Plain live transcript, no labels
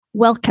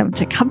Welcome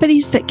to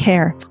Companies That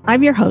Care.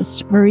 I'm your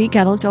host, Marie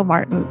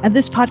Gettle-Gilmartin, and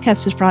this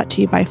podcast is brought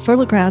to you by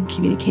Fertile Ground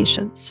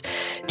Communications.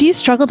 Do you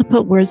struggle to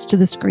put words to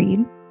the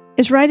screen?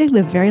 Is writing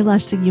the very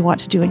last thing you want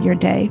to do in your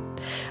day?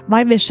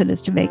 My mission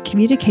is to make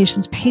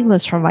communications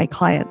painless for my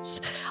clients.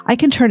 I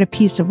can turn a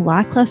piece of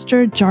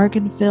lackluster,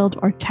 jargon-filled,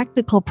 or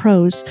technical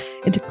prose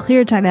into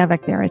clear,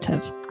 dynamic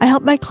narrative. I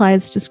help my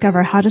clients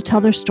discover how to tell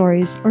their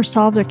stories or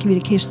solve their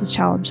communications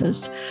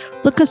challenges.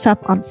 Look us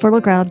up on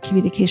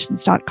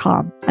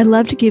fertilegroundcommunications.com. I'd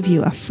love to give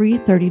you a free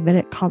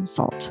 30-minute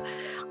consult.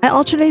 I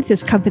alternate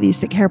this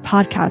Companies That Care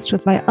podcast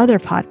with my other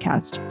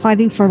podcast,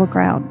 Finding Fertile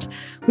Ground,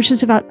 which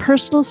is about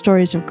personal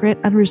stories of grit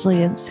and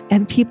resilience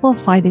and people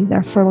finding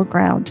their fertile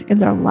ground in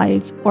their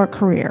life or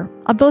career.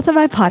 On both of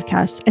my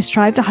podcasts, I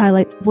strive to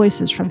highlight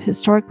voices from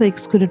historically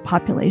excluded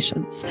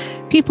populations,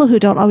 people who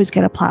don't always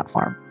get a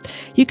platform.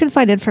 You can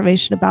find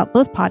information about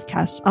both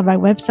podcasts on my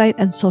website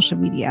and social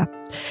media.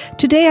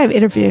 Today, I'm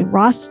interviewing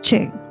Ross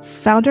Ching,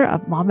 founder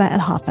of Mama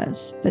and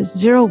Hafez, the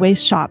zero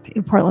waste shop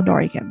in Portland,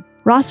 Oregon.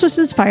 Ross was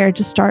inspired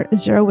to start a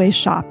zero-waste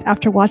shop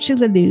after watching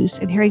the news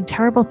and hearing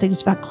terrible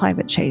things about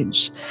climate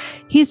change.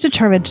 He's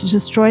determined to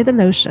destroy the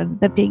notion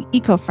that being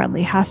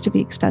eco-friendly has to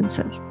be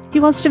expensive. He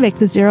wants to make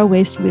the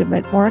zero-waste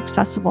movement more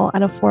accessible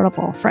and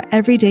affordable for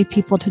everyday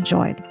people to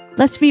join.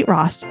 Let's meet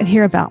Ross and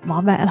hear about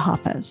Mama and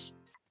Hafez.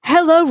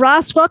 Hello,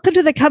 Ross. Welcome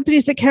to the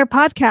Companies That Care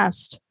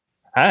podcast.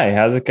 Hi,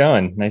 how's it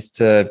going? Nice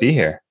to be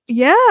here.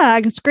 Yeah,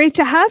 it's great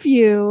to have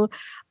you.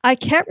 I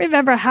can't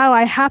remember how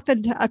I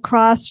happened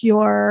across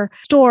your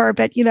store,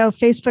 but,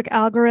 Facebook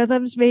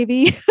algorithms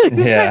maybe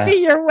sent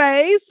me your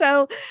way.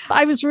 So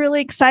I was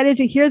really excited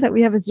to hear that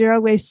we have a zero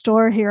waste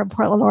store here in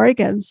Portland,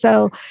 Oregon.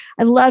 So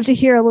I'd love to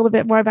hear a little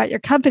bit more about your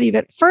company.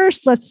 But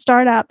first, let's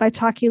start out by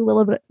talking a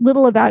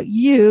little about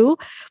you.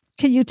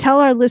 Can you tell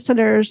our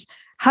listeners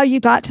how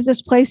you got to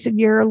this place in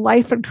your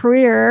life and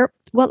career?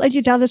 What led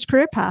you down this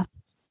career path?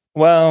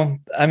 Well,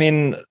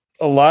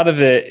 a lot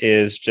of it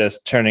is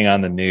just turning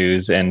on the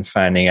news and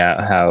finding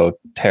out how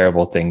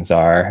terrible things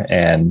are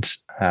and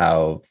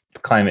how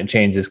climate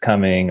change is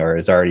coming or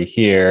is already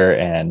here,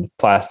 and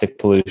plastic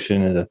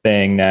pollution is a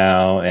thing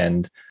now.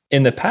 And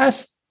in the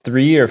past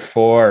 3 or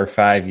 4 or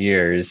 5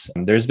 years,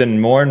 there's been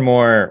more and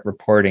more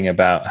reporting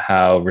about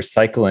how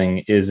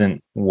recycling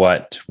isn't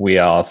what we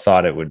all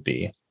thought it would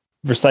be.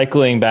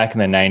 Recycling back in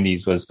the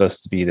 90s was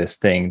supposed to be this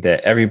thing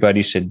that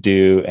everybody should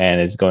do and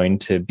is going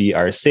to be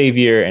our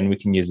savior, and we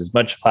can use as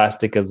much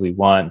plastic as we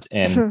want,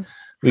 and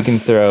we can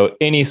throw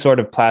any sort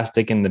of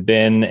plastic in the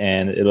bin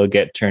and it'll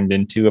get turned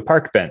into a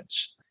park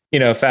bench.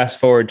 Fast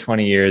forward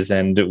 20 years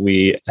and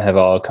we have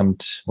all come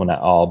to, well,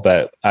 not all,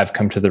 but I've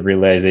come to the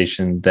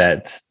realization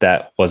that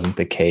that wasn't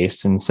the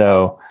case. And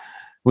so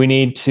we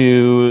need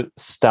to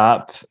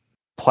stop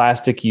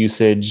plastic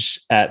usage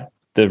at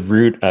the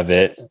root of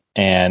it,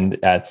 and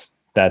that's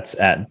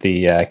at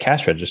the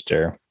cash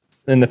register.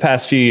 In the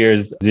past few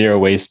years, zero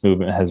waste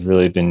movement has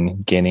really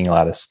been gaining a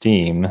lot of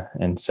steam,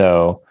 and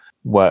so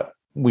what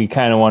we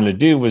kind of wanted to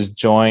do was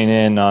join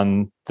in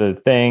on the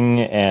thing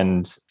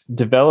and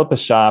develop a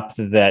shop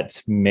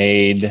that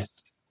made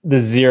the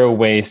zero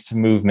waste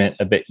movement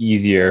a bit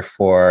easier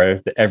for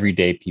the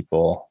everyday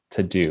people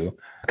to do,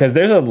 because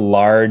there's a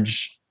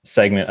large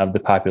segment of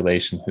the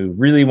population who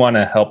really want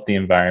to help the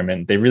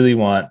environment. They really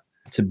want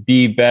to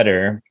be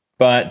better,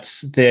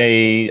 but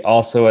they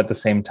also at the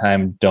same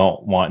time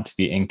don't want to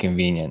be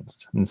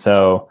inconvenienced. And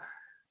so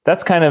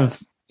that's kind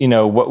of,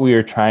 what we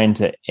were trying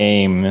to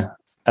aim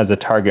as a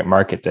target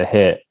market to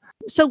hit.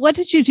 So what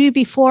did you do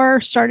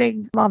before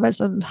starting Mamas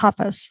and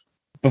Hafez?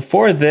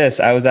 Before this,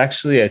 I was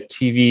actually a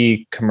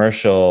TV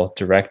commercial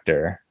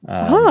director.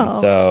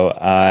 So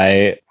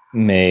I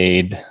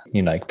made,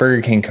 like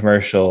Burger King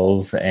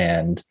commercials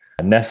and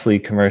Nestle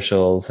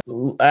commercials.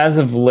 As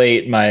of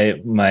late,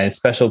 my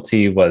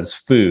specialty was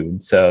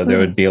food. So there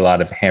would be a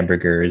lot of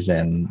hamburgers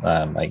and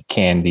like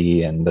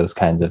candy and those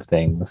kinds of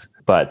things,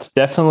 but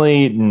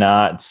definitely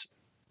not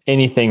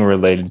anything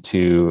related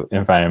to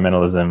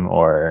environmentalism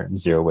or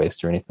zero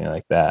waste or anything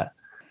like that.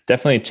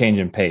 Definitely a change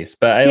in pace,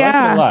 but I like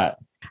it a lot.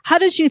 How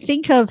did you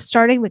think of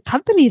starting the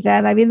company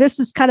then?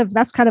 That's kind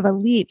of a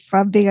leap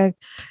from being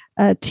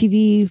a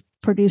TV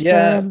producer.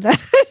 Yeah.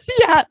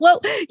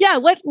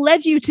 And what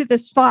led you to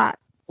this spot?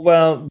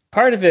 Well,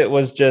 part of it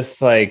was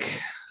just like,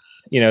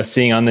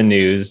 seeing on the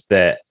news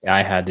that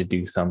I had to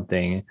do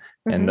something.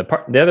 Mm-hmm. And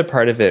the other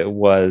part of it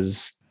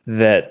was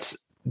that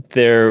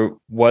there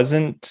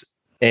wasn't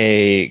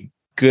a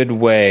good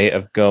way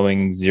of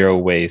going zero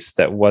waste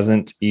that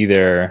wasn't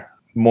either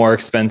more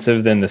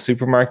expensive than the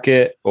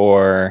supermarket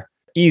or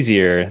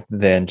easier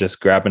than just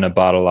grabbing a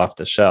bottle off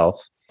the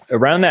shelf.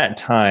 Around that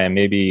time,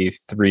 maybe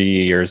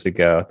 3 or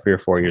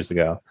 4 years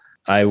ago,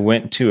 I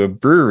went to a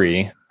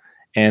brewery,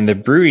 and the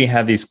brewery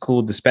had these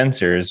cool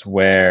dispensers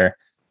where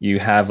you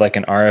have like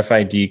an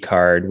RFID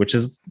card, which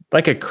is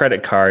like a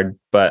credit card,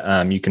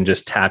 but you can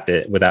just tap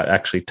it without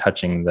actually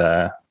touching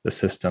the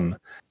system.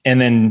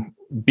 And then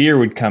beer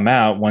would come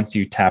out once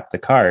you tap the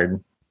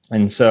card.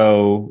 And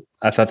so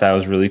I thought that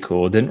was really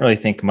cool. Didn't really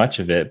think much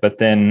of it. But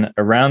then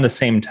around the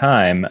same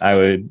time,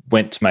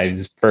 went to my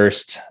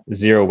first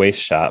zero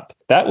waste shop.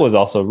 That was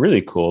also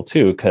really cool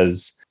too,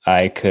 because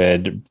I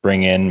could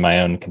bring in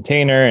my own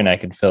container and I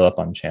could fill up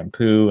on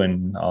shampoo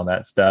and all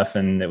that stuff.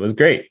 And it was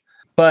great.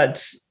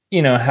 But,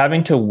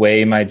 having to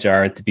weigh my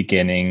jar at the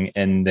beginning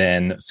and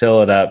then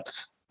fill it up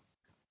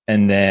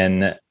and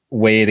then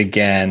weigh it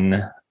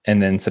again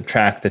and then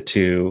subtract the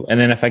two. And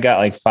then if I got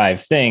like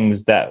 5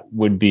 things, that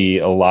would be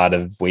a lot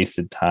of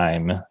wasted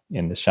time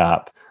in the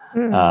shop.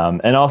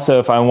 And also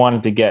if I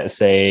wanted to get,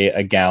 say,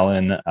 a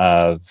gallon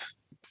of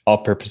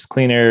all-purpose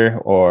cleaner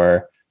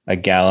or a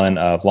gallon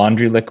of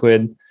laundry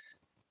liquid,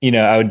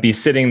 I would be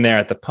sitting there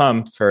at the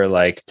pump for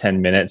like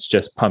 10 minutes,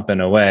 just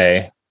pumping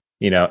away,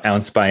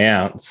 ounce by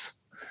ounce.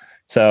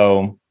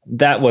 So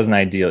that wasn't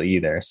ideal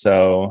either.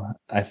 So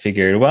I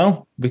figured,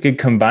 well, we could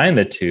combine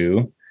the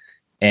two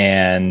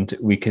and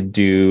we could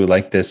do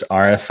like this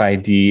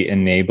RFID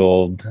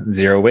enabled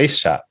zero waste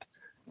shop.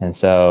 And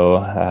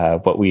so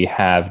what we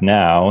have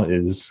now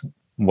is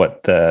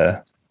what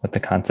the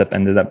concept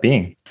ended up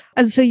being.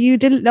 And so you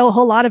didn't know a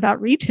whole lot about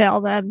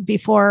retail then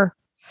before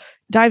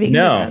diving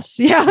into this.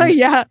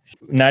 Yeah.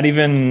 Not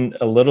even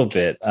a little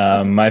bit.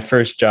 My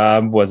first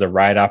job was a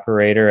ride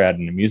operator at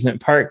an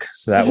amusement park.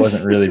 So that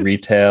wasn't really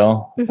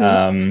retail.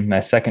 My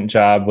second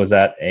job was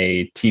at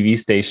a TV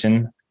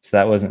station. So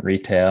that wasn't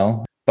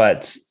retail.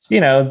 But,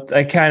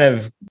 I kind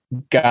of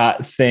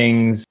got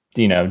things,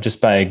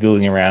 just by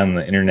Googling around on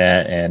the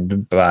internet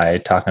and by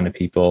talking to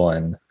people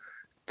and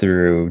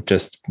through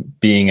just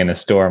being in a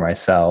store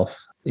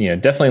myself.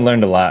 Definitely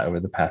learned a lot over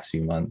the past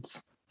few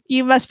months.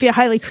 You must be a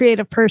highly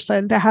creative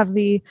person to have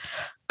the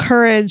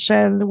courage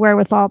and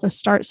wherewithal to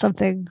start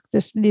something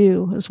this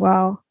new as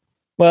well.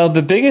 Well,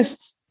 the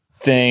biggest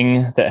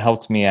thing that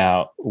helped me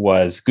out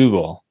was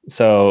Google.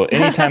 So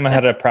anytime I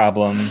had a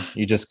problem,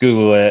 you just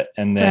Google it,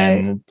 and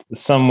then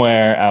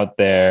somewhere out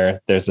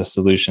there's a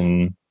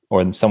solution,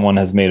 or someone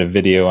has made a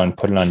video and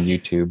put it on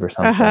YouTube or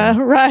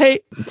something.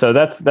 Right. So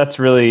that's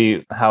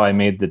really how I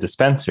made the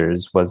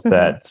dispensers, was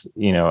that,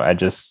 I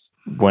just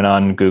went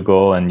on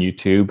Google and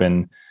YouTube,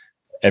 and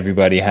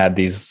everybody had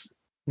these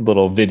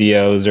little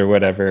videos or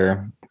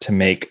whatever to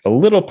make a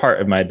little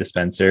part of my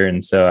dispenser.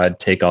 And so I'd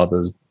take all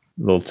those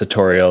little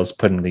tutorials,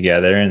 put them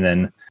together, and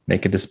then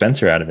make a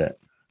dispenser out of it.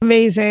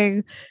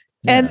 Amazing.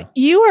 Yeah. And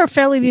you are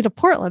fairly new to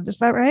Portland, is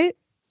that right?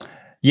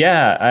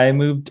 Yeah, I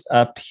moved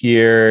up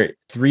here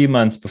 3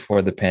 months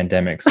before the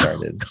pandemic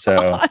started.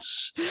 So,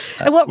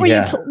 and what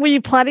were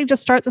you planning to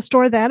start the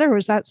store then, or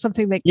was that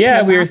something that?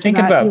 Yeah, we were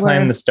thinking about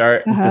planning to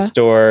start the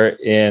store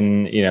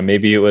in,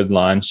 maybe it would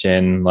launch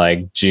in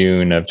like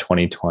June of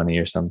 2020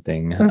 or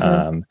something.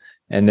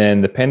 And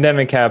then the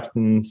pandemic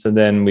happened, so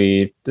then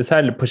we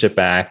decided to push it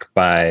back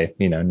by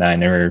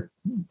 9 or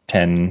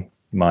 10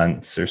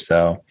 months or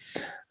so.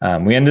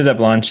 We ended up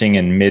launching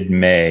in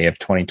mid-May of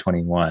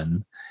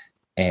 2021.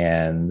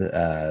 And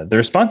the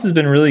response has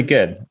been really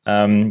good.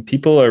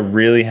 People are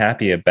really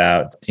happy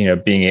about,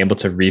 being able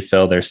to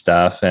refill their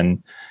stuff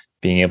and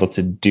being able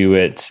to do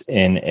it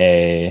in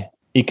a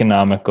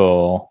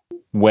economical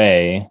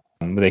way.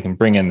 They can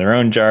bring in their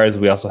own jars.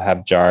 We also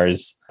have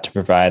jars to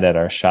provide at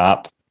our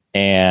shop.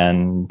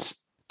 And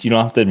you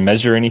don't have to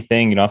measure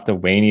anything. You don't have to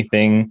weigh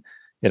anything.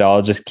 It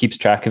all just keeps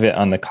track of it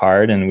on the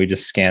card, and we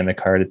just scan the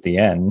card at the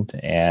end.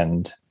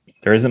 And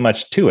there isn't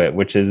much to it,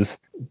 which is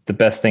the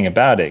best thing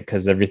about it,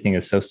 because everything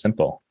is so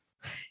simple.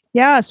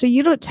 Yeah. So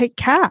you don't take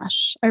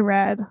cash, I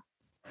read.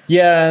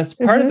 Yeah. It's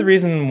part of the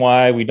reason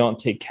why we don't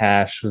take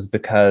cash was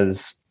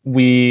because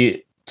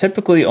we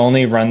typically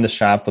only run the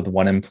shop with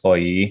one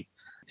employee.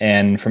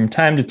 And from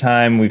time to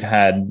time, we've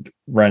had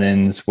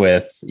run-ins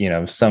with,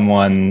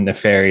 someone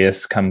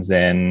nefarious comes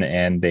in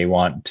and they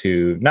want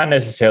to not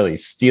necessarily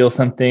steal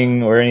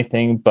something or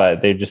anything,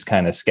 but they're just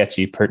kind of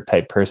sketchy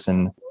type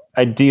person.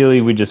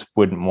 Ideally, we just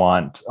wouldn't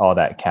want all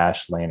that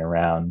cash laying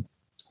around.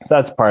 So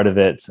that's part of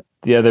it.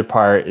 The other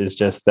part is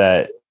just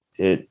that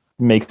it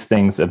makes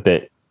things a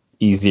bit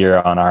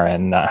easier on our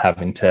end, not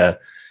having to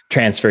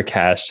transfer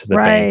cash to the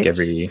bank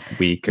every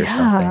week or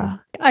something.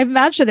 I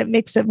imagine it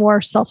makes it more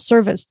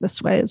self-service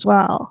this way as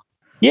well.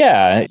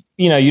 Yeah.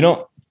 You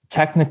don't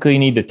technically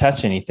need to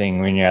touch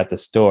anything when you're at the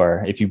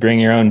store. If you bring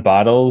your own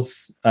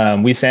bottles,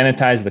 we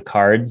sanitize the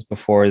cards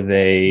before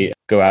they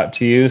go out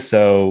to you.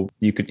 So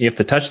you have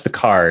to touch the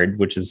card,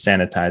 which is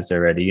sanitized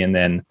already. And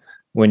then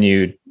when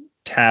you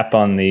tap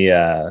on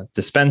the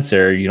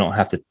dispenser, you don't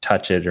have to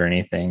touch it or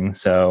anything.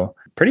 So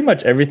pretty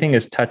much everything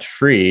is touch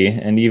free,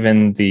 and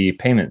even the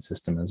payment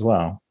system as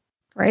well.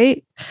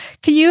 Great.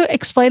 Can you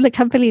explain the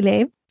company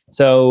name?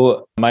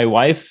 So my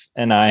wife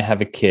and I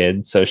have a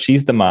kid. So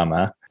she's the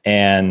mama,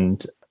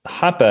 and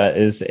Hapa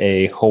is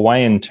a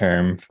Hawaiian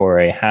term for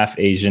a half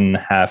Asian,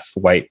 half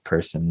white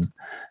person.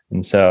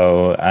 And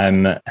so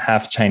I'm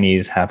half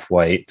Chinese, half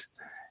white.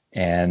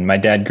 And my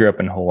dad grew up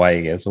in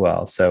Hawaii as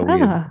well. So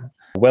we're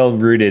well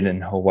rooted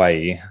in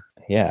Hawaii.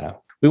 Yeah.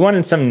 we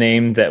wanted some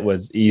name that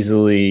was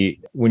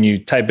easily, when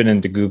you type it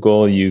into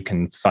Google, you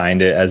can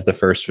find it as the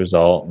first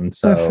result. And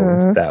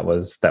so that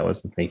was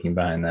the thinking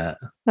behind that.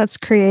 That's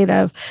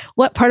creative.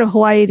 What part of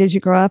Hawaii did you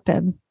grow up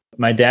in?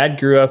 My dad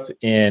grew up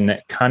in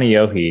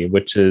Kaneohe,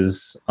 which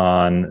is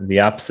on the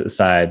opposite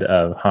side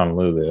of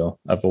Honolulu,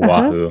 of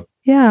Oahu.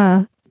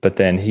 Yeah. But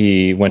then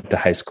he went to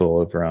high school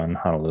over on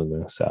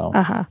Honolulu. So,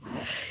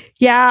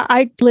 yeah,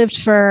 I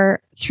lived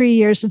for 3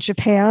 years in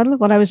Japan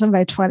when I was in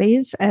my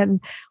 20s.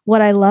 And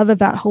what I love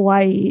about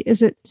Hawaii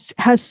is it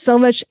has so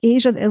much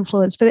Asian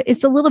influence, but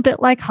it's a little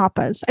bit like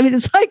Hapa's. I mean,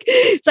 it's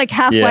like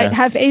half white,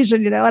 half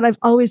Asian, and I've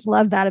always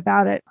loved that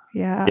about it.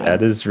 Yeah. Yeah,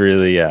 it is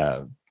really,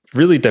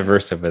 really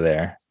diverse over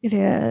there. It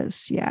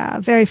is. Yeah.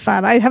 Very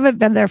fun. I haven't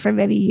been there for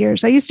many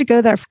years. I used to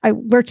go there. I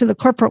worked in the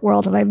corporate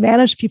world and I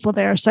managed people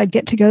there. So I'd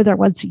get to go there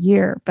once a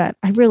year, but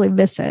I really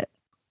miss it.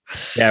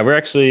 Yeah. We're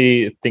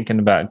actually thinking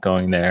about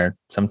going there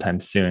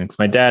sometime soon because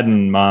my dad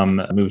and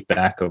mom moved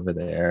back over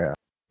there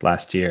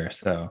last year.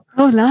 So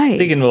nice.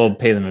 Thinking we'll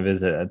pay them a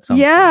visit at some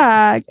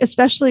point.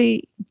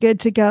 Especially good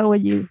to go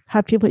when you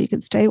have people you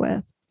can stay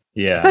with.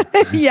 Yeah.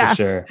 For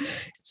sure.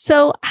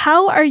 So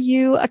how are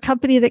you a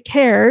company that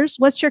cares?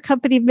 What's your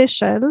company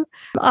mission?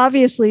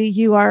 Obviously,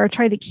 you are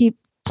trying to keep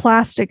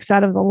plastics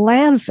out of the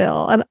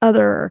landfill and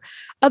other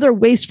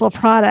wasteful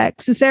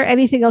products. Is there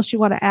anything else you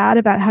want to add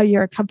about how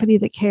you're a company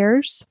that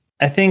cares?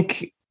 I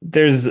think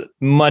there's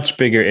much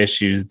bigger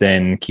issues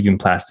than keeping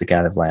plastic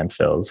out of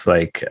landfills.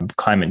 Like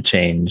climate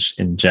change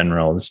in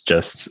general is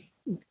just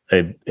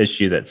an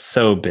issue that's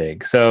so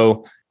big.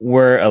 So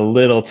we're a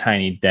little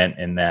tiny dent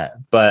in that.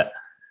 But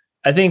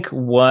I think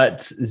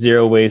what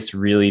zero waste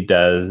really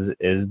does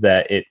is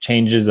that it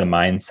changes a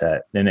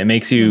mindset and it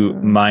makes you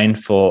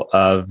mindful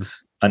of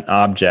an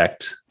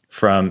object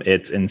from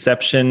its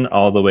inception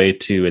all the way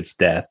to its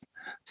death.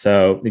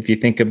 So if you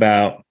think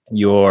about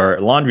your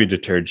laundry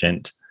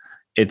detergent,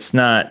 it's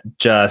not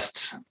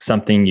just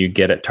something you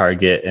get at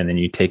Target and then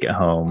you take it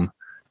home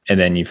and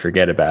then you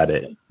forget about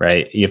it,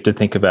 right? You have to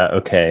think about,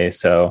 okay,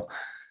 so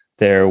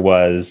there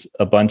was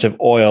a bunch of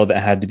oil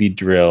that had to be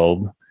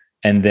drilled.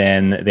 And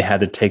then they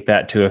had to take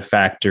that to a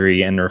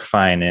factory and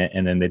refine it.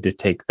 And then they did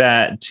take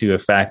that to a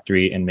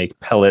factory and make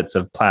pellets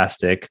of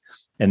plastic.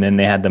 And then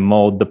they had to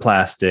mold the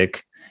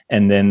plastic.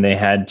 And then they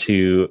had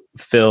to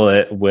fill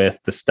it with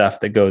the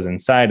stuff that goes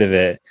inside of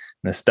it.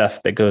 And the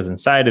stuff that goes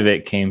inside of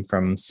it came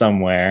from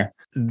somewhere.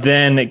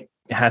 Then it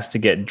has to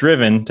get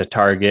driven to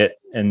Target.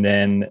 And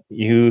then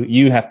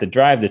you have to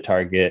drive to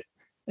Target.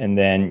 And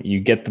then you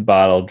get the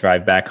bottle,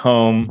 drive back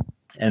home.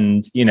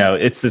 And,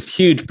 it's this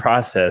huge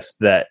process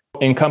that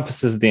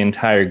encompasses the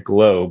entire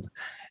globe.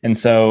 And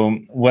so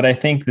what I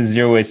think the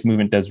zero waste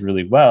movement does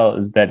really well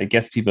is that it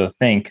gets people to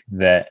think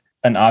that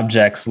an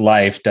object's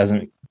life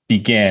doesn't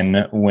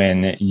begin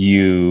when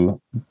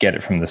you get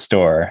it from the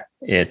store.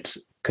 It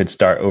could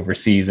start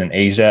overseas in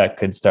Asia, it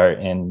could start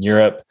in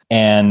Europe.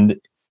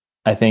 And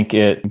I think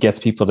it gets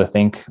people to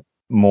think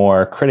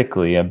more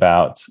critically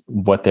about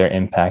what their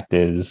impact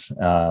is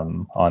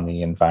on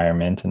the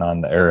environment and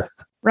on the earth.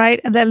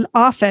 Right. And then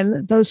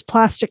often those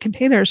plastic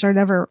containers are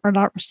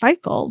not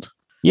recycled.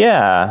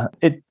 Yeah.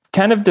 It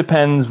kind of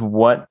depends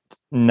what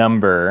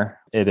number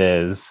it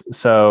is.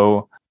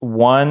 So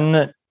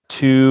 1,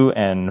 2,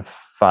 and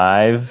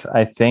 5,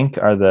 I think,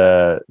 are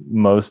the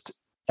most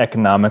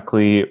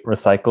economically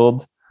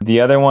recycled. The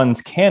other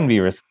ones can be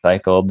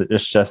recycled.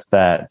 It's just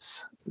that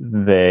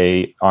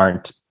they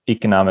aren't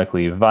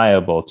economically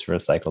viable to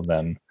recycle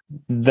them.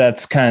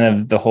 That's kind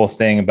of the whole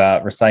thing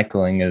about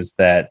recycling, is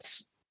that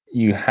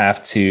you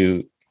have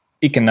to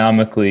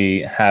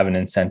economically have an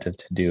incentive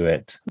to do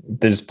it.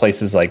 There's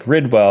places like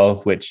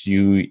Ridwell, which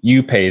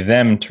you pay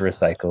them to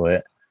recycle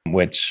it,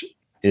 which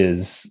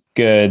is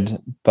good.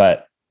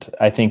 But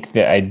I think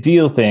the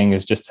ideal thing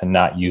is just to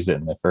not use it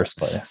in the first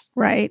place.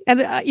 Right.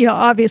 And,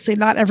 obviously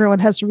not everyone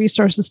has the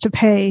resources to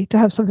pay to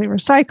have something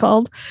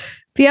recycled.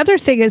 The other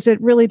thing is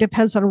it really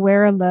depends on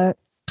where in the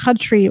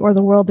country or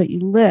the world that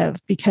you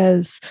live,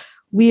 because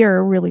we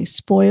are really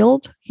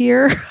spoiled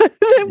here.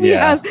 We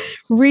have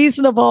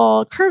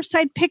reasonable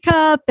curbside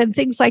pickup and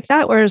things like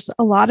that, whereas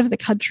a lot of the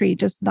country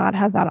does not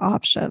have that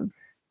option.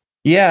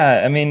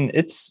 Yeah, I mean,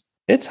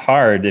 it's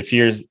hard. If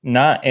you're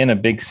not in a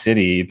big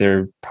city,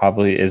 there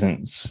probably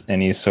isn't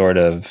any sort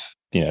of,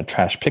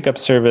 trash pickup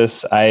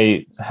service.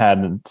 I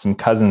had some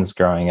cousins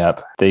growing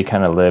up. They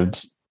kind of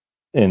lived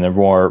in a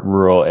more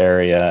rural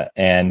area,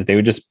 and they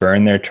would just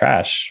burn their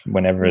trash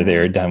whenever they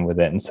were done with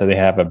it. And so they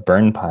have a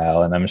burn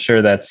pile. And I'm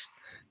sure that's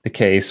the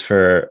case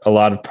for a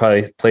lot of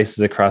probably places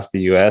across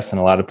the US and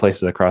a lot of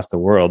places across the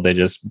world. They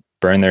just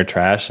burn their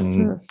trash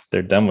and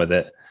they're done with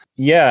it.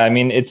 Yeah, I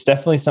mean, it's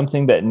definitely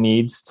something that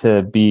needs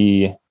to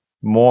be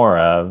more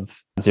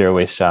of, zero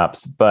waste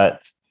shops.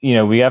 But,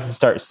 we have to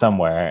start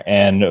somewhere,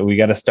 and we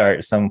got to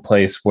start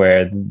someplace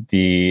where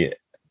the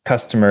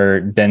customer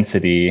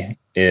density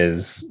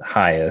is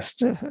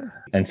highest.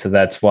 And so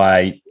that's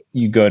why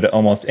you go to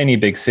almost any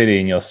big city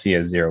and you'll see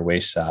a zero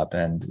waste shop,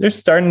 and they're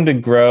starting to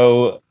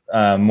grow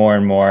more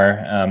and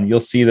more.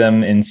 You'll see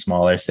them in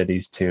smaller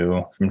cities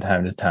too from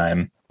time to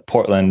time.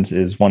 Portland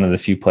is one of the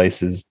few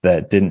places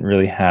that didn't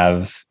really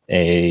have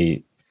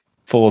a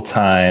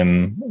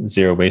full-time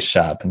zero waste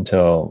shop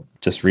until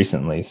just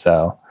recently.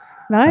 So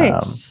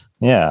nice.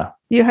 Yeah.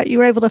 You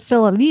were able to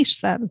fill a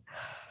niche then.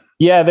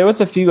 Yeah, there was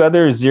a few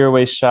other zero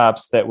waste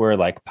shops that were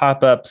like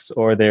pop-ups,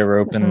 or they were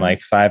open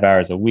like 5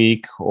 hours a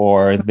week,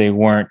 or they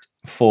weren't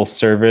full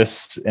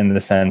service in the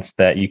sense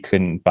that you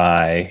couldn't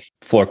buy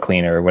floor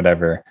cleaner or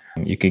whatever.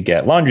 You could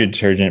get laundry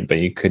detergent, but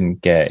you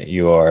couldn't get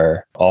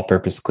your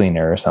all-purpose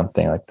cleaner or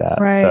something like that.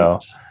 Right. So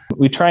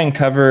we try and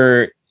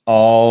cover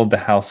all the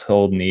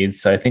household needs.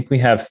 So I think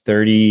we're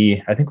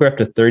up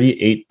to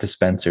 38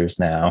 dispensers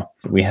now.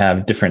 We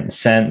have different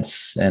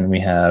scents and we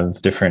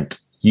have different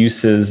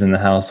uses in the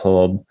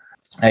household.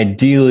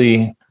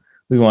 Ideally,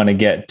 we want to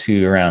get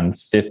to around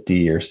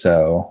 50 or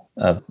so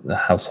of the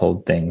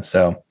household things.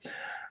 So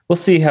we'll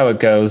see how it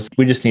goes.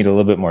 We just need a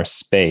little bit more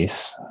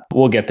space.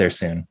 We'll get there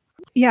soon.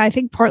 Yeah, I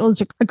think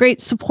Portland's a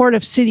great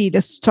supportive city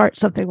to start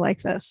something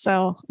like this.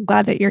 So I'm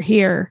glad that you're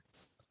here.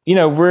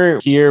 We're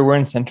here, we're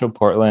in central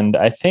Portland.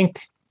 I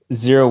think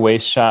zero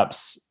waste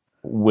shops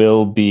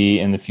will be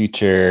in the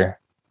future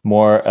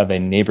more of a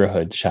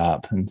neighborhood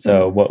shop. And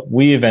so what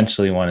we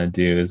eventually want to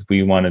do is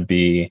we want to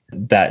be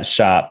that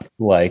shop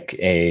like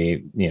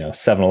a,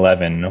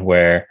 7-Eleven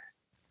where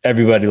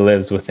everybody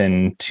lives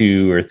within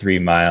 2 or 3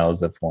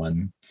 miles of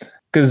one.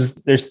 Because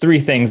there's 3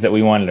 things that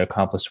we wanted to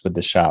accomplish with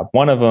the shop.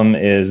 One of them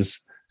is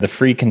the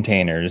free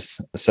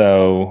containers.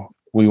 So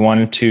we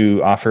wanted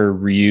to offer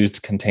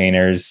reused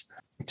containers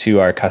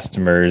to our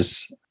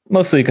customers,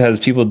 mostly because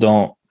people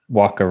don't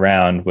walk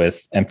around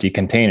with empty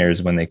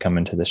containers when they come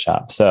into the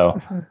shop.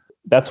 So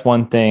that's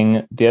one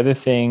thing. The other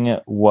thing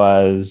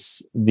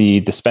was the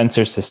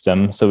dispenser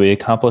system. So we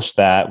accomplished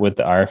that with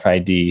the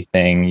RFID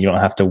thing. You don't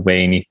have to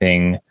weigh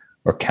anything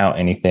or count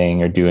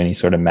anything or do any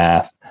sort of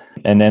math.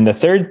 And then the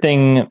third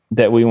thing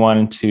that we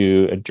wanted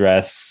to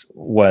address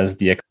was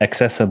the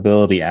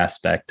accessibility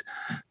aspect.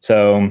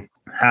 So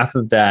half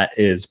of that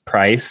is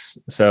price.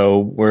 So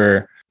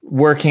we're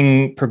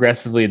working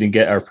progressively to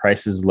get our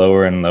prices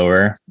lower and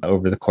lower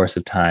over the course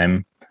of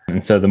time.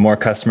 And so the more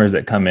customers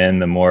that come in,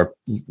 the more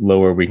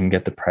lower we can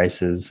get the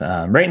prices.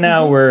 Right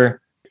now, we're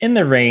in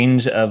the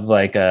range of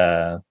like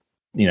a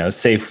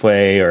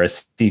Safeway or a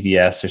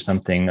CVS or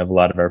something of a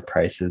lot of our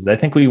prices. I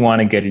think we want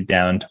to get it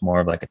down to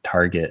more of like a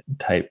Target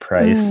type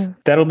price.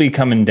 That'll be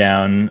coming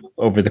down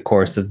over the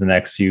course of the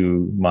next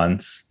few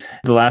months.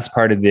 The last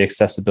part of the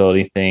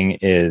accessibility thing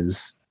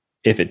is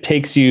if it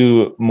takes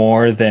you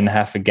more than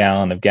half a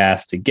gallon of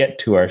gas to get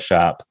to our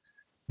shop,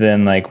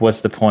 then like,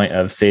 what's the point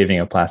of saving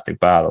a plastic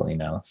bottle,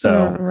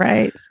 So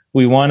right.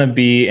 We want to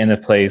be in a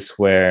place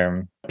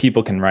where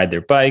people can ride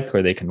their bike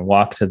or they can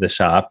walk to the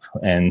shop.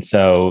 And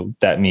so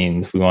that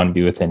means we want to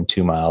be within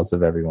 2 miles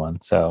of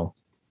everyone. So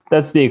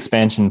that's the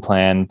expansion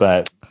plan,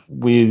 but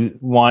we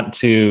want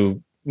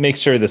to make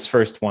sure this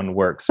first one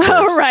works first.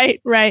 Oh,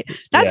 right.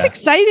 That's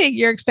exciting.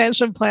 Your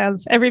expansion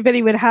plans.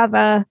 Everybody would have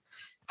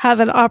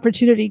an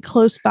opportunity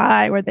close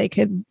by where they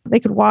could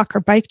walk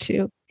or bike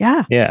to.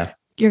 Yeah. Yeah.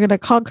 You're going to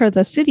conquer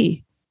the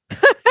city.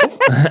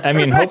 I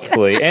mean,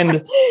 hopefully.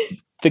 And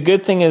the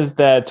good thing is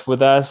that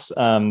with us,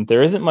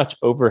 there isn't much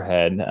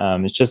overhead.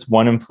 It's just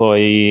one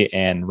employee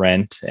and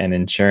rent and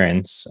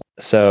insurance.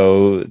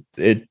 So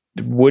it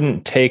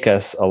wouldn't take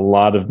us a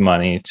lot of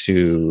money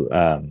to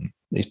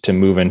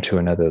move into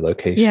another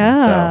location.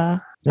 Yeah.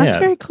 So, that's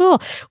very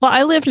cool. Well,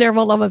 I live near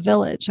Maloma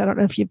Village. I don't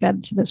know if you've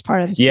been to this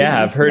part of the city.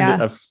 Yeah, I've heard,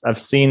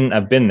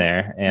 I've been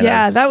there. And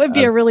that would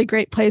be a really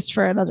great place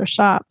for another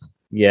shop.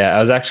 Yeah,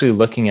 I was actually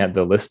looking at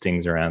the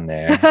listings around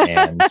there,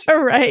 and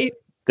right.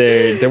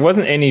 There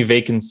wasn't any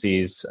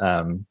vacancies,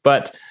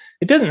 but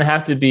it doesn't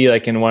have to be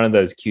like in one of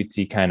those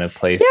cutesy kind of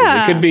places.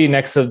 Yeah. It could be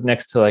next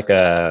to like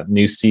a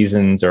New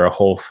Seasons or a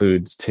Whole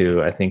Foods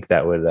too. I think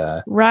that would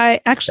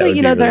right.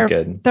 Actually,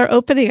 they're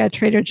opening a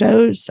Trader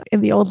Joe's in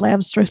the old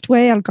Lambs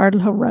Thriftway on Garden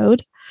Home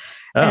Road,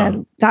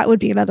 and that would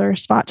be another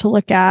spot to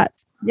look at.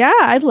 Yeah,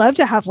 I'd love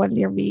to have one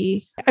near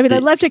me. I mean,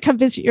 I'd love to come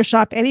visit your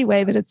shop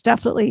anyway, but it's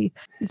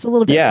a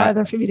little bit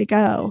farther for me to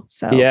go.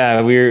 So yeah,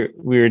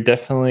 we're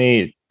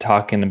definitely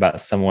talking about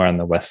somewhere on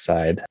the west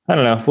side. I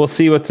don't know. We'll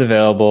see what's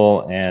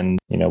available, and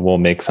we'll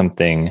make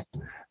something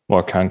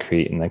more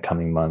concrete in the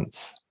coming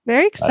months.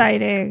 Very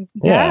exciting.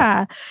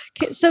 Yeah.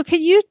 So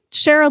can you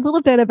share a little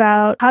bit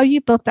about how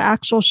you built the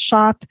actual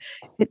shop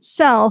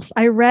itself?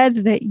 I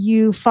read that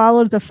you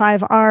followed the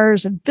 5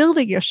 R's in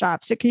building your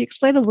shop. So can you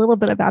explain a little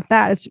bit about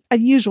that? It's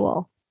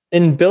unusual.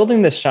 In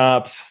building the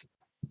shop,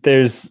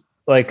 there's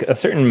like a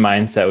certain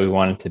mindset we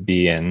wanted to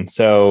be in.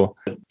 So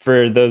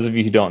for those of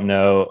you who don't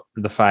know,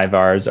 the 5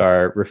 R's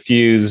are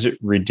refuse,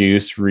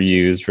 reduce,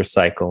 reuse,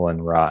 recycle,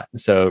 and rot.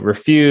 So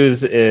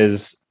refuse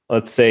is,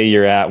 let's say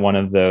you're at one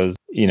of those,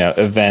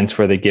 events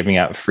where they're giving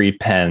out free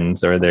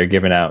pens or they're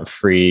giving out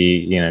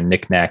free,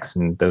 knickknacks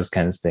and those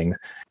kinds of things.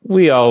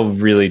 We all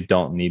really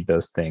don't need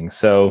those things.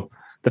 So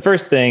the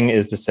first thing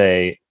is to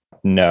say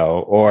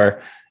no,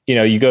 or,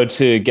 you go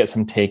to get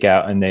some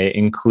takeout and they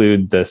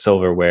include the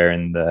silverware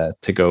in the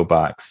to-go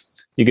box.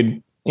 You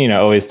could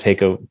always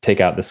take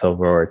out the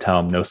silverware, or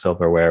tell them no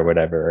silverware, or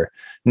whatever, or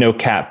no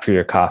cap for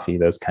your coffee,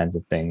 those kinds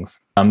of things.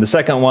 The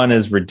second one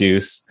is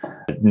reduce.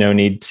 No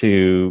need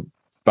to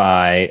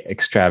buy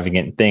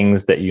extravagant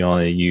things that you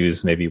only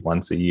use maybe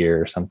once a year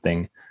or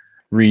something.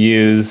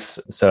 Reuse.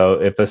 So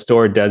if a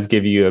store does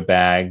give you a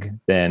bag,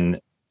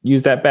 then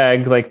use that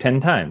bag like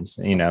 10 times,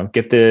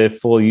 get the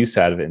full use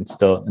out of it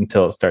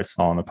until it starts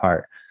falling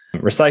apart.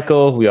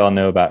 Recycle, we all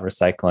know about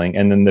recycling.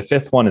 And then the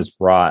fifth one is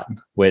rot,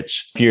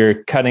 which if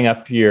you're cutting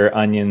up your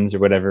onions or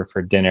whatever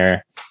for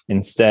dinner,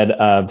 instead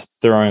of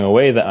throwing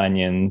away the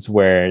onions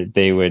where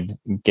they would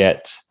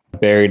get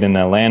buried in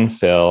a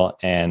landfill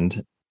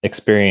and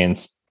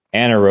experience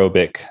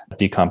anaerobic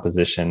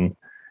decomposition,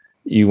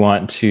 you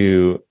want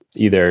to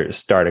either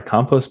start a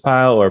compost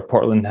pile, or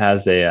Portland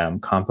has a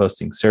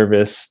composting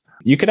service.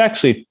 You could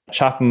actually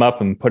chop them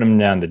up and put them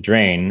down the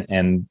drain.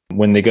 And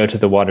when they go to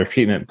the water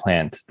treatment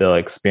plant, they'll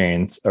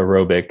experience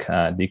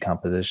aerobic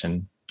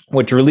decomposition,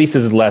 which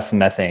releases less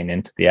methane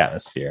into the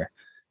atmosphere,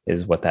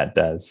 is what that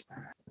does.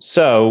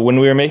 So when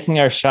we were making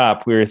our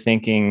shop, we were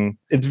thinking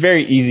it's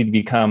very easy to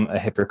become a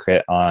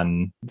hypocrite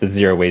on the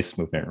zero waste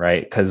movement,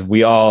 right? Because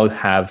we all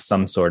have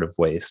some sort of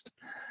waste.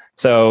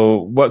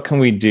 So what can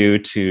we do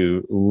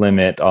to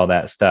limit all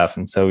that stuff?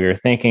 And so we were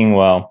thinking,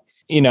 well,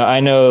 I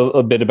know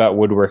a bit about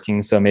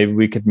woodworking, so maybe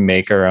we could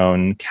make our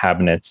own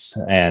cabinets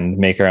and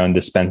make our own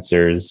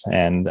dispensers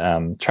and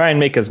try and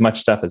make as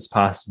much stuff as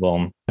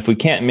possible. If we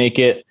can't make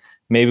it,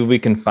 maybe we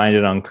can find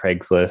it on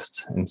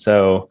Craigslist. And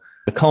so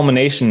the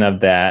culmination of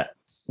that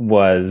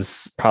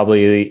was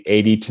probably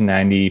 80 to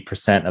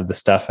 90% of the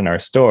stuff in our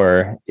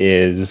store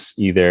is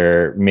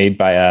either made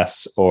by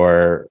us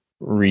or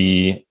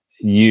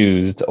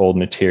reused old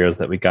materials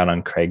that we got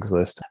on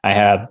Craigslist. I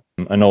had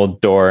an old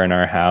door in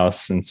our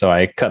house, and so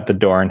I cut the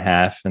door in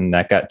half, and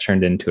that got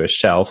turned into a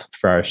shelf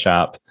for our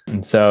shop.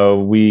 And so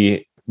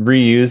we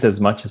reused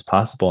as much as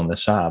possible in the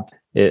shop.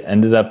 It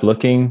ended up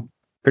looking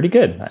pretty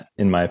good,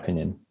 in my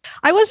opinion.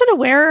 I wasn't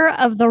aware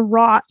of the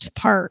rot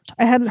part.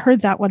 I hadn't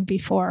heard that one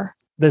before.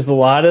 There's a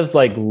lot of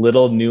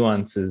little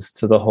nuances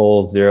to the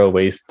whole zero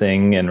waste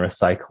thing and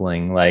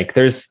recycling.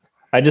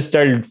 I just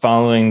started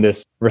following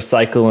this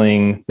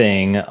recycling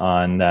thing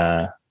on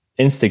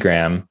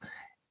Instagram,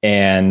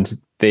 and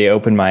they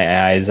opened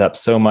my eyes up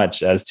so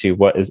much as to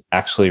what is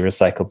actually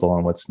recyclable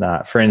and what's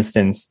not. For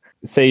instance,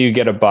 say you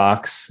get a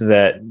box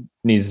that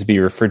needs to be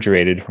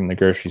refrigerated from the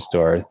grocery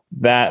store.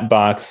 That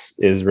box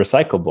is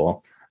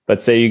recyclable.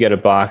 But say you get a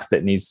box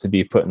that needs to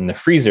be put in the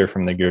freezer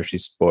from the grocery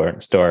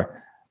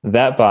store.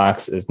 That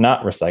box is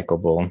not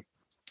recyclable,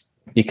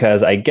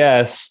 because I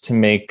guess to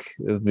make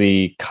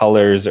the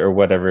colors or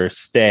whatever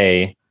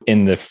stay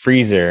in the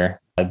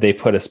freezer, they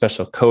put a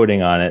special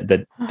coating on it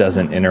that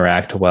doesn't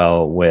interact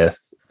well with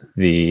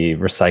the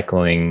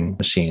recycling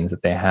machines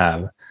that they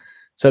have.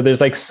 So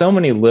there's so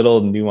many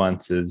little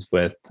nuances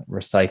with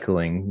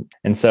recycling.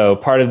 And so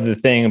part of the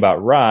thing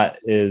about rot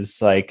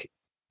is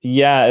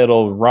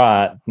it'll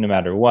rot no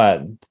matter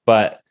what,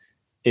 but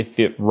if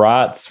it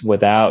rots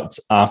without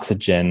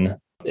oxygen,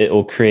 it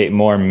will create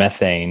more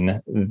methane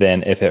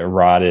than if it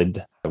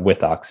rotted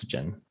with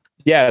oxygen.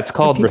 Yeah, it's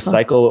called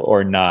Recycle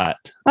or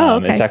Not.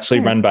 Okay. It's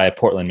actually run by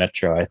Portland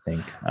Metro, I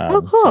think.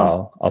 Cool.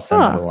 So I'll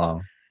send it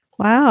along.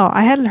 Wow,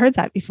 I hadn't heard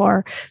that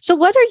before. So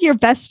what are your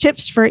best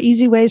tips for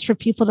easy ways for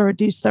people to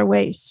reduce their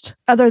waste,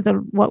 other than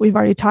what we've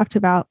already talked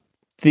about?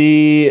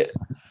 The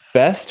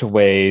best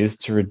ways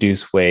to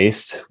reduce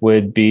waste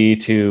would be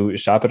to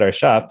shop at our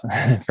shop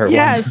for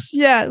yes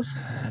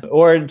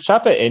or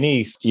shop at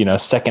any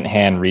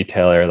secondhand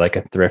retailer like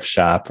a thrift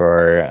shop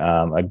or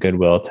a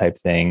Goodwill type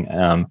thing.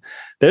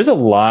 There's a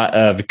lot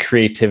of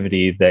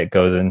creativity that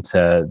goes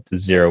into the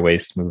zero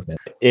waste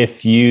movement.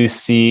 If you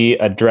see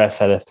a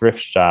dress at a thrift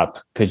shop,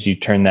 could you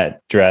turn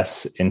that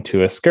dress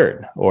into a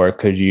skirt, or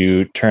could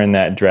you turn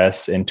that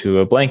dress into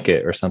a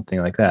blanket or something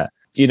like that?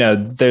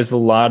 There's a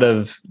lot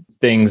of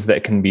things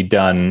that can be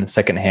done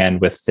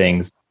secondhand with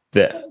things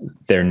that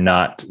they're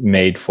not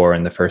made for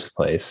in the first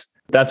place.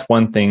 That's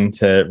one thing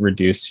to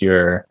reduce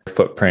your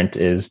footprint,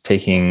 is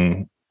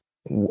taking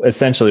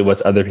essentially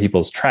what's other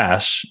people's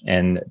trash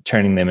and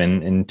turning them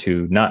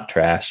into not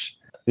trash.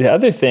 The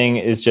other thing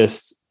is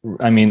just,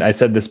 I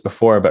said this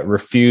before, but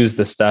refuse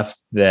the stuff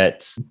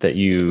that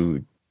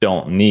you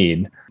don't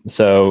need.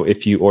 So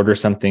if you order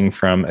something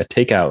from a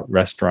takeout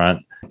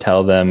restaurant,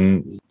 tell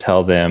them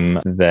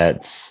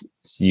that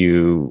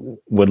you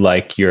would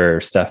like your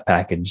stuff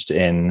packaged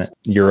in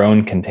your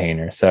own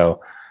container.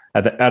 So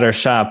at our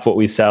shop, what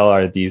we sell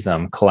are these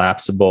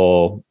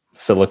collapsible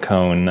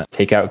silicone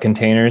takeout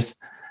containers.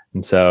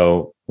 And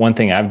so one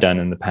thing I've done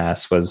in the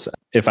past was,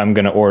 if I'm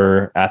going to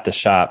order at the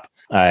shop,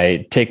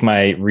 I take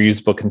my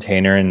reusable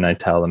container and I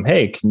tell them,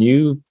 hey, can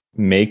you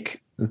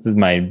make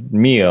my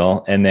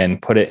meal and then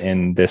put it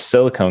in this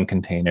silicone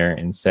container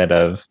instead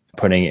of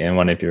putting it in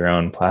one of your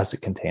own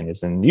plastic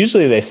containers? And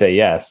usually they say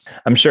yes.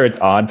 I'm sure it's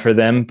odd for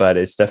them, but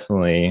it's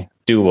definitely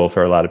doable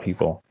for a lot of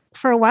people.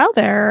 for a while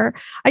there,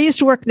 I used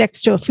to work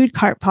next to a food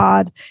cart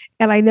pod,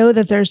 and I know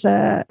that there's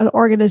an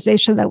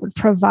organization that would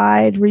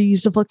provide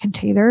reusable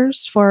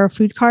containers for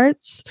food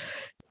carts.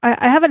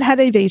 I haven't had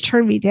anybody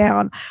turn me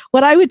down.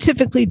 What I would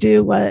typically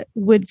do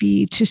would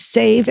be to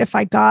save, if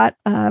I got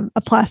a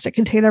plastic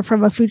container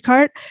from a food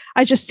cart,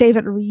 I just save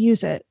it and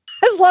reuse it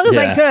as long as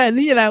I could,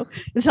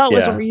 until it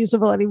wasn't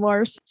reusable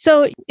anymore.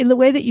 So in the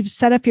way that you've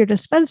set up your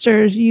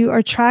dispensers, you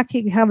are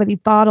tracking how many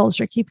bottles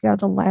you're keeping out of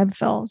the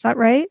landfill. Is that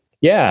right?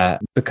 Yeah,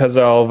 because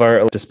all of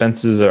our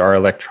dispensers are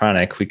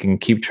electronic, we can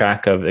keep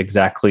track of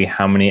exactly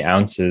how many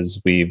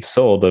ounces we've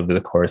sold over the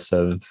course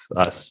of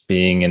us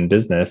being in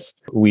business.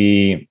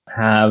 We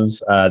have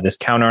this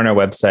counter on our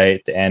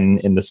website and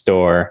in the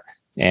store,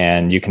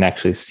 and you can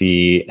actually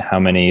see how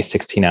many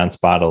 16-ounce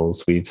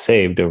bottles we've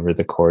saved over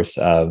the course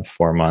of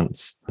 4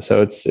 months.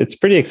 So it's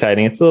pretty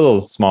exciting. It's a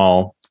little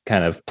small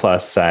kind of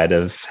plus side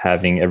of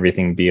having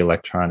everything be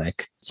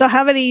electronic. So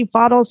how many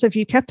bottles have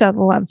you kept out of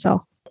the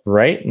landfill?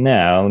 Right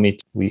now,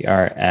 we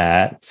are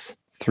at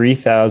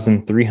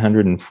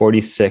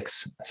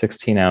 3,346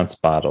 16-ounce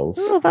bottles.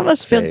 Oh, that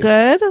must feel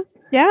good.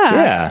 Yeah.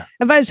 Yeah.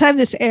 And by the time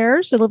this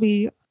airs, it'll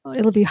be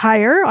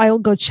higher. I will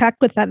go check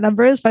what that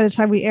number is by the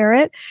time we air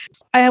it.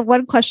 I have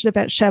one question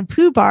about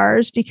shampoo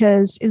bars,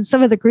 because in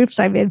some of the groups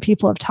I'm in,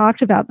 people have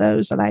talked about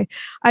those, and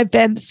I've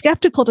been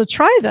skeptical to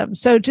try them.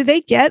 So do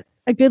they get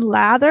a good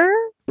lather?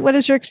 What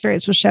is your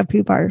experience with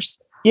shampoo bars?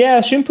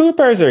 Yeah, shampoo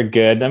bars are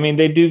good. I mean,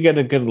 they do get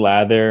a good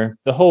lather.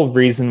 The whole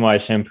reason why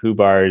shampoo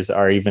bars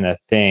are even a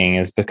thing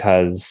is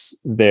because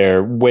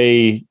they're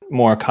way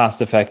more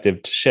cost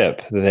effective to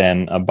ship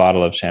than a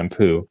bottle of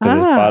shampoo.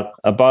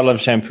 A bottle of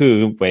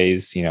shampoo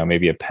weighs,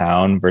 maybe a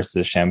pound, versus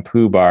a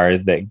shampoo bar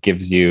that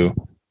gives you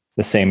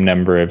the same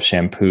number of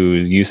shampoo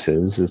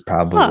uses is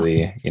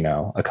probably,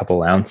 a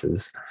couple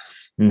ounces.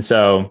 And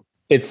so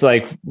it's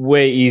like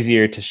way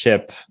easier to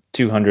ship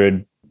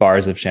 200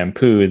 bars of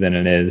shampoo than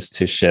it is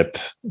to ship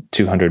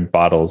 200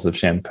 bottles of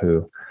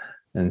shampoo.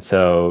 And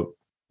so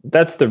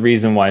that's the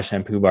reason why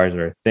shampoo bars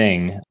are a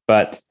thing.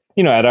 But,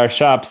 at our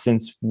shop,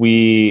 since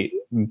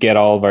we get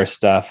all of our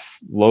stuff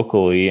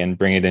locally and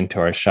bring it into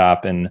our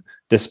shop and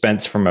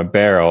dispense from a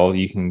barrel,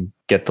 you can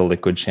get the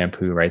liquid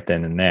shampoo right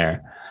then and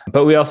there.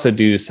 But we also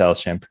do sell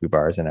shampoo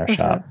bars in our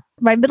shop.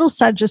 My middle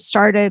son just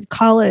started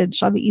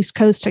college on the East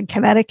Coast in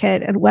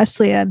Connecticut and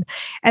Wesleyan,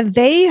 and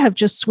they have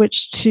just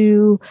switched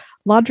to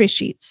laundry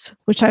sheets,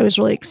 which I was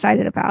really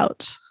excited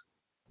about.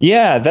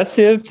 Yeah, that's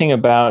the other thing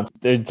about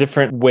the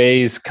different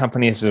ways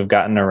companies have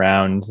gotten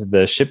around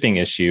the shipping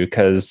issue,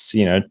 because,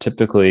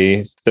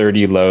 typically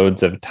 30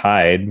 loads of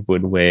Tide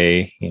would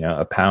weigh,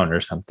 a pound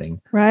or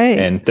something. Right.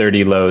 And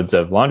 30 loads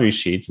of laundry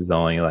sheets is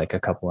only like a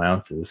couple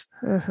ounces.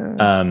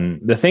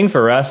 The thing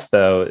for us,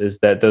 though, is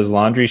that those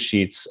laundry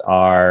sheets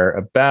are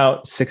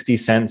about 60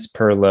 cents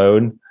per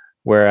load,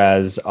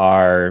 whereas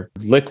our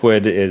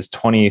liquid is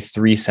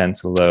 23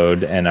 cents a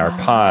load and our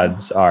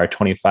pods are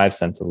 25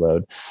 cents a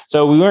load.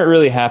 So we weren't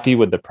really happy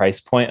with the price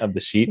point of the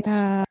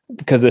sheets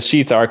because the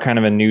sheets are kind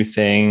of a new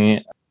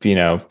thing.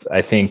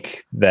 I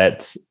think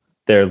that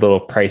they're a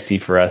little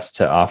pricey for us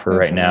to offer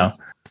right now.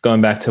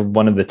 Going back to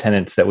one of the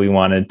tenets that we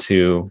wanted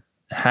to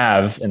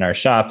have in our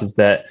shop is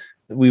that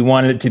we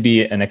wanted it to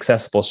be an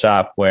accessible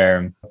shop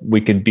where we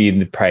could be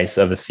the price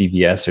of a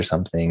CVS or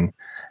something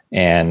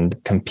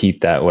and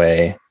compete that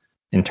way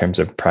in terms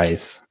of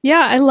price.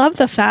 Yeah, I love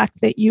the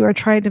fact that you are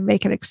trying to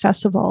make it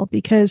accessible,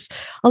 because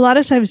a lot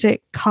of times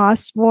it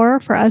costs more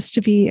for us to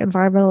be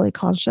environmentally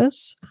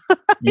conscious,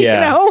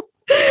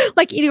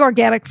 like eating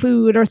organic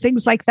food or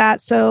things like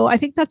that. So I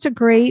think that's a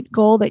great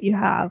goal that you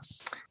have.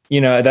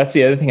 That's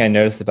the other thing I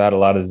noticed about a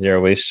lot of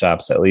zero waste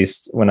shops, at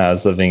least when I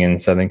was living in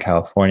Southern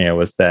California,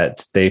 was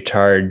that they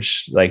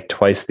charge like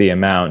twice the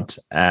amount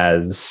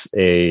as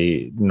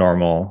a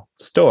normal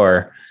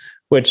store,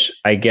 which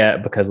I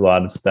get because a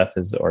lot of stuff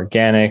is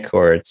organic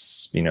or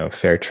it's,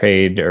 fair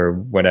trade or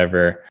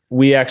whatever.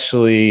 We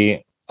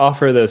actually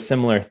offer those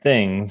similar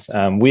things.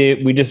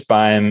 We just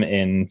buy them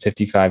in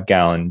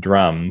 55-gallon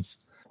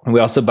drums. We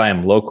also buy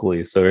them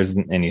locally, so there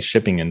isn't any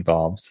shipping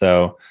involved.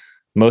 So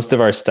most of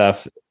our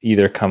stuff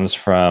either comes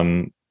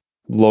from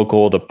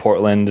local to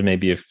Portland,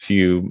 maybe a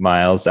few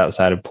miles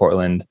outside of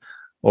Portland,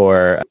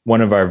 or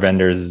one of our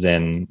vendors is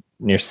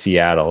near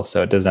Seattle,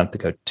 so it doesn't have to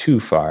go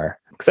too far.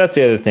 Because that's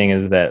the other thing,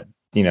 is that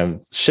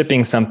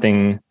shipping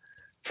something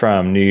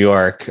from New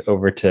York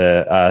over to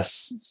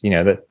us,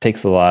 that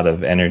takes a lot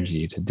of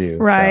energy to do.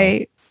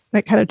 Right. So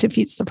that kind of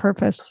defeats the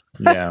purpose.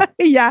 Yeah.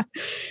 Yeah.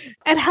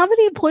 And how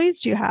many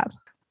employees do you have?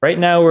 Right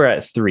now we're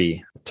at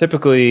 3.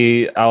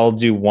 Typically I'll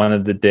do one or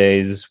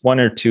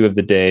two of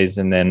the days,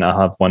 and then I'll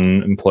have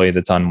one employee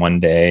that's on one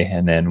day,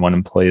 and then one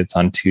employee that's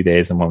on 2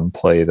 days, and one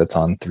employee that's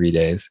on 3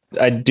 days.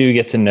 I do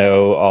get to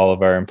know all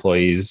of our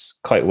employees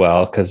quite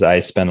well because I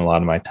spend a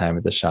lot of my time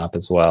at the shop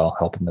as well,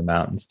 helping them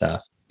out and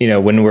stuff.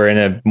 when we're in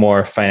a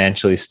more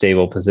financially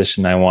stable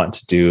position, I want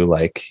to do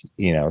like,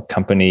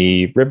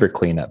 company river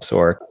cleanups,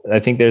 or I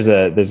think there's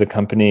a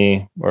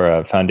company or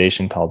a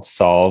foundation called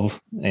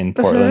Solve in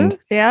Portland.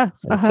 Yeah.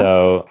 And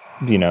so,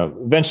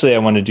 eventually I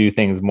want to do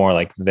things more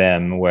like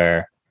them,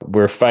 where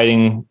we're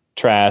fighting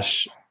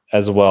trash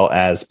as well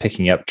as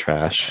picking up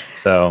trash.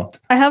 So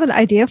I have an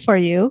idea for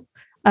you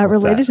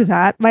related to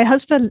that. My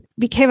husband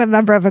became a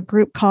member of a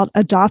group called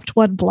Adopt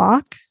One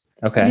Block.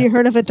 Okay. Have you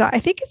heard of it? I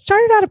think it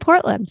started out of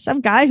Portland. Some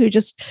guy who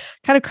just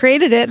kind of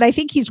created it. And I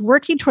think he's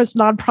working towards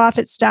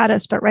nonprofit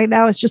status, but right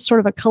now it's just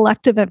sort of a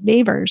collective of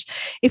neighbors.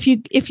 If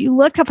you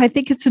look up, I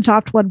think it's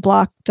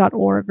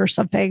adoptoneblock.org or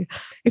something.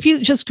 If you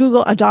just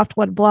Google Adopt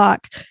One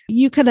Block,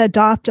 you can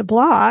adopt a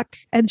block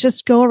and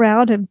just go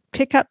around and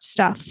pick up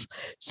stuff.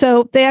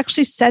 So they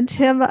actually sent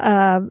him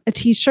a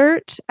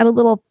t-shirt and a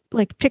little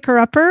like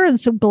picker-upper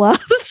and some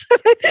gloves.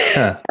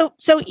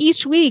 So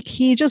each week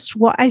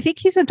I think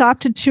he's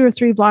adopted 2 or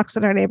 3 blocks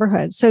in our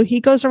neighborhood. So he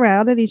goes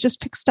around and he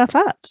just picks stuff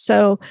up.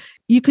 So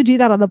you could do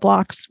that on the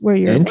blocks where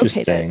you're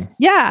located.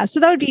 Yeah.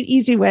 So that would be an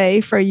easy way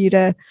for you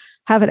to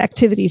have an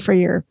activity for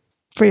your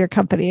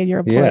company and your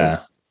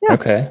employees. Yeah.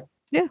 Okay.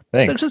 Yeah.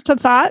 Thanks. So just a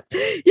thought.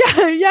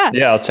 Yeah.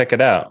 Yeah. I'll check it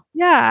out.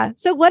 Yeah.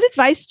 So what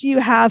advice do you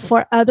have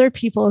for other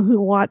people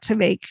who want to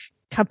make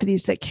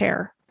companies that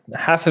care?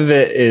 Half of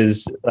it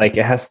is like,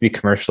 it has to be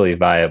commercially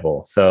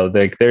viable. So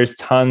there's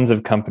tons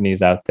of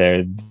companies out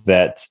there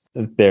that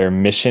their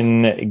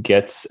mission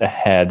gets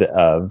ahead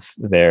of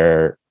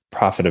their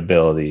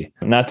profitability.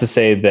 Not to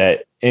say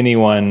that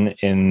anyone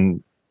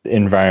in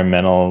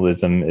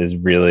environmentalism is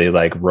really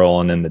like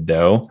rolling in the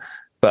dough,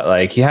 but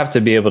like you have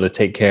to be able to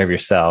take care of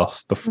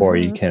yourself before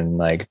you can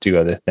like do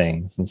other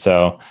things. And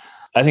so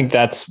I think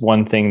that's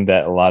one thing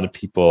that a lot of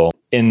people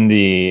in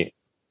the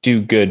do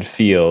good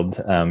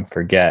field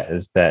forget,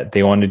 is that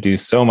they want to do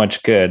so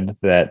much good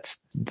that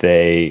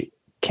they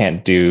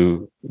can't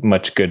do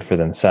much good for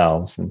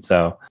themselves. And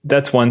so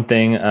that's one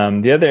thing.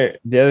 The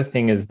other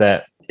thing is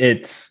that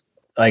it's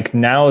like,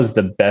 now is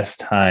the best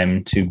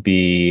time to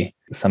be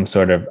some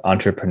sort of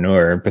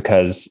entrepreneur,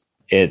 because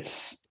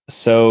it's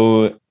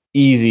so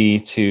easy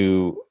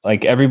to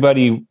like,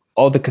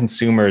 all the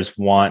consumers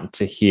want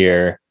to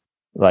hear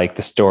like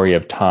the story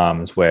of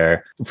Tom's,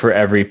 where for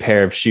every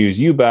pair of shoes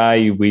you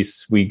buy,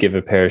 we give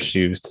a pair of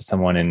shoes to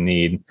someone in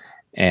need.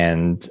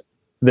 And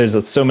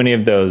there's so many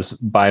of those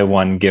buy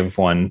one, give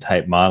one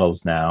type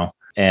models now.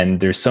 And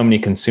there's so many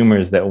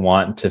consumers that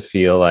want to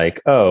feel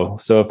like, oh,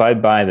 so if I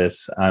buy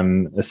this,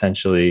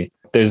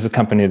 there's a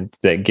company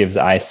that gives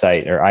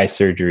eyesight or eye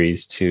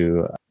surgeries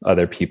to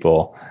other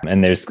people.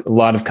 And there's a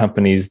lot of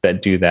companies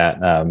that do that,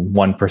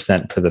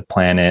 1% for the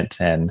planet.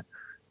 And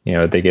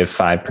they give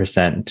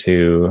 5%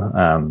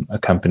 to a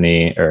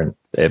company or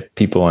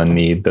people in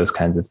need, those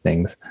kinds of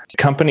things. The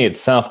company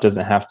itself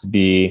doesn't have to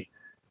be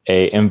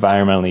a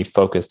environmentally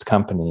focused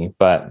company,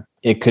 but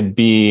it could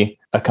be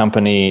a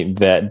company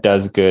that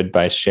does good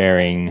by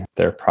sharing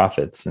their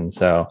profits. And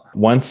so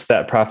once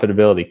that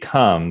profitability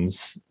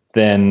comes,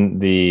 then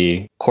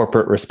the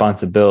corporate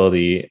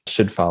responsibility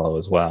should follow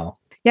as well.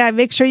 Yeah,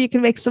 make sure you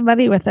can make some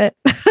money with it.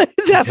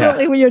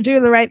 Definitely when you're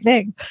doing the right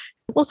thing.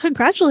 Well,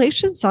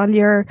 congratulations on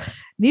your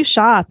new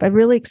shop. I'm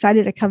really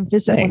excited to come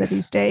visit one of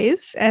these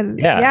days. And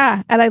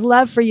and I'd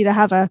love for you to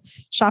have a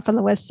shop on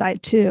the West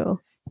Side too.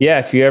 Yeah,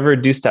 if you ever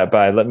do stop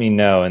by, let me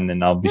know, and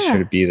then I'll be sure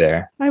to be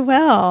there. I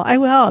will.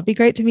 It'd be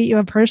great to meet you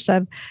in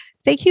person.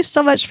 Thank you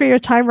so much for your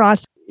time,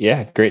 Ross.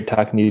 Yeah, great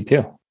talking to you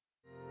too.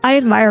 I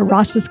admire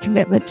Ross's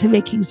commitment to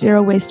making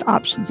zero waste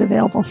options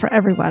available for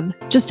everyone,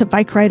 just a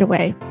bike ride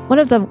away. One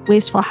of the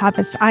wasteful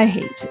habits I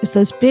hate is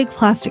those big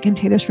plastic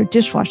containers for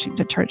dishwashing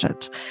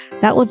detergent.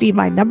 That will be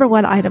my number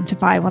one item to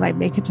buy when I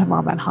make it to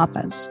Mama and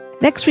Papa's.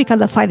 Next week on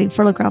the Finding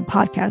Fertile Ground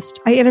podcast,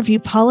 I interview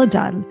Paula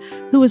Dunn,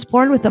 who was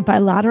born with a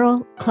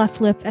bilateral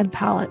cleft lip and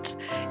palate.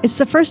 It's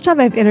the first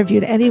time I've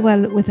interviewed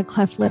anyone with a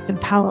cleft lip and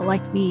palate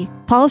like me.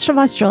 Paula's from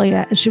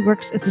Australia, and she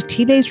works as a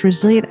teenage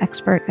resilient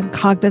expert and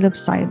cognitive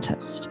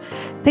scientist.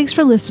 Thanks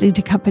for listening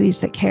to Companies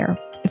That Care.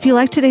 If you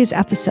like today's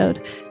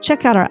episode,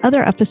 check out our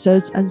other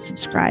episodes and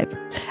subscribe.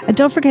 And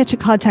don't forget to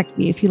contact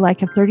me if you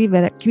like a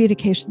 30-minute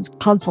communications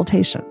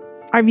consultation.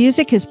 Our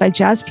music is by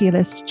jazz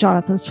pianist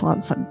Jonathan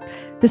Swanson.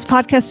 This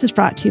podcast is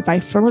brought to you by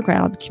Fertile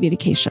Ground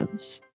Communications.